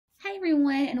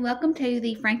Everyone, and welcome to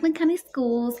the Franklin County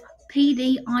Schools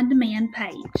PD On Demand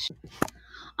page.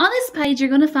 On this page, you're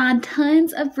going to find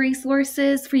tons of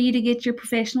resources for you to get your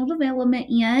professional development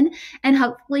in, and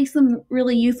hopefully some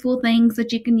really useful things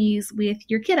that you can use with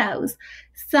your kiddos.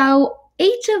 So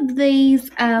each of these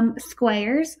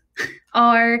squares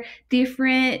are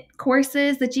different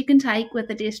courses that you can take with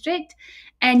the district,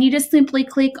 and you just simply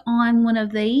click on one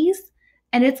of these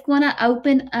and it's going to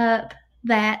open up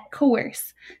that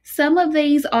course. Some of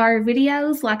these are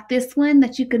videos like this one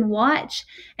that you can watch,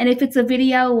 and if it's a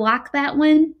video like that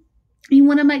one, you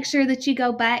want to make sure that you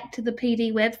go back to the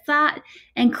PD website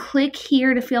and click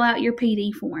here to fill out your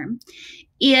PD form.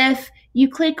 If you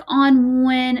click on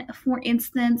one, for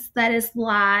instance, that is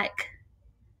like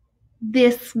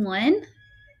this one,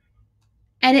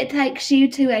 and it takes you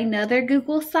to another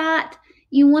Google site,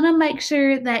 you want to make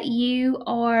sure that you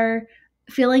are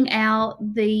filling out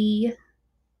the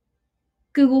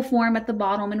Google form at the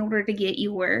bottom in order to get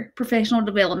your professional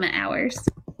development hours.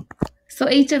 So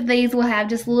each of these will have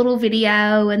just a little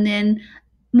video and then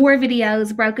more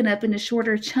videos broken up into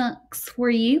shorter chunks for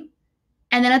you.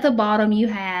 And then at the bottom, you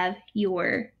have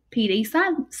your PD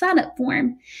sign up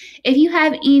form. If you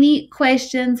have any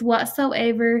questions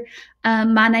whatsoever,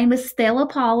 my name is Stella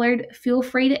Pollard. Feel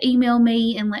free to email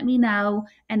me and let me know,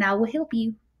 and I will help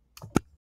you.